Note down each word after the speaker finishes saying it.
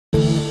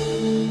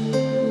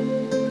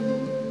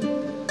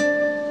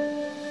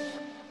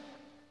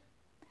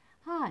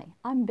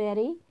I'm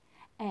Betty,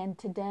 and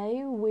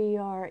today we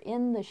are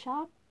in the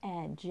shop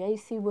at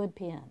JC Wood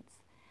Pens.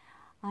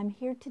 I'm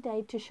here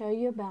today to show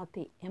you about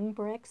the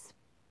Imbrex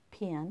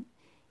pen.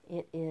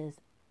 It is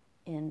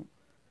in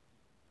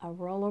a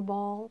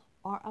rollerball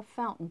or a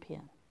fountain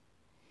pen.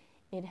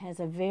 It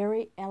has a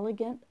very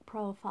elegant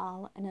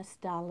profile and a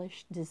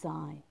stylish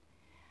design.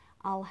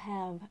 I'll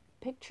have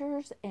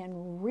pictures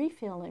and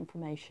refill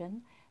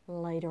information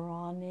later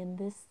on in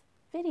this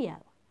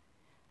video.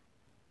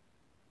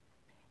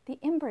 The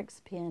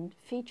Imbrex pen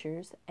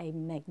features a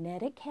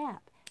magnetic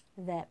cap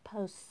that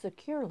posts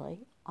securely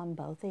on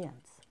both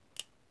ends.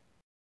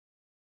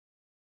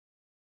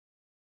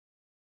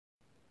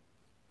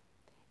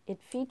 It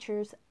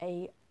features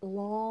a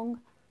long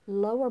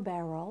lower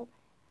barrel,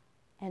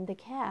 and the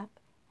cap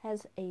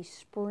has a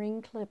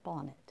spring clip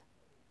on it.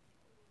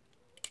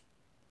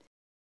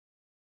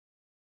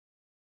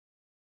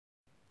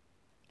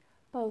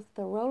 Both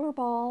the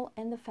rollerball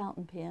and the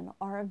fountain pen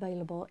are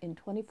available in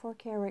 24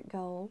 karat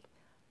gold,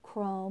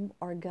 chrome,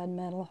 or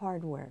gunmetal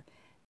hardware.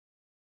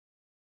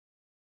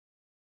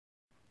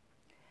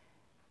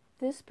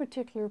 This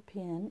particular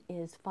pen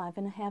is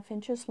 5.5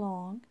 inches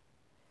long,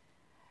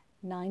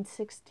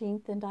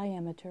 9/16 in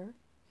diameter.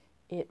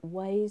 It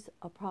weighs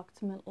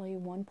approximately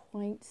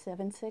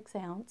 1.76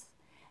 ounces,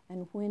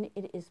 and when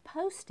it is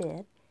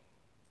posted,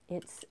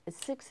 it's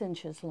 6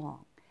 inches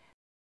long.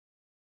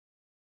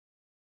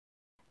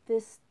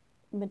 This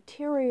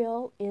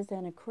material is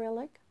an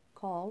acrylic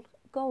called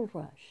Gold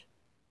Rush.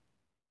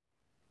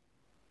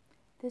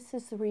 This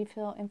is the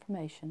refill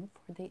information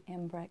for the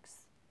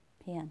Imbrex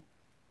pen.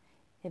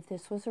 If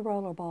this was a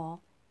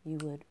rollerball, you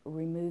would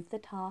remove the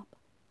top,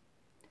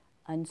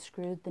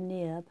 unscrew the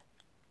nib,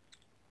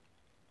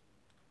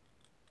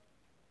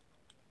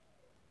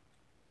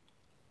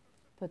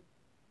 put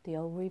the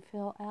old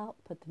refill out,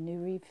 put the new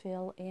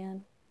refill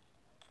in,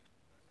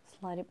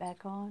 slide it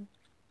back on,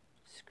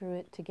 screw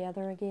it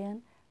together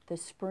again. The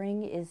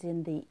spring is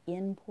in the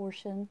end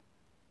portion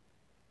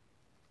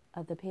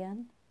of the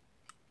pen,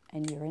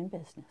 and you're in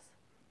business.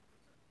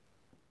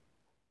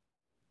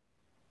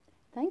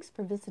 Thanks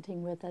for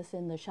visiting with us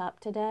in the shop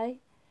today.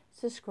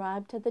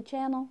 Subscribe to the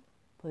channel.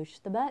 Push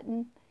the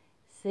button.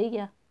 See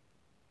ya.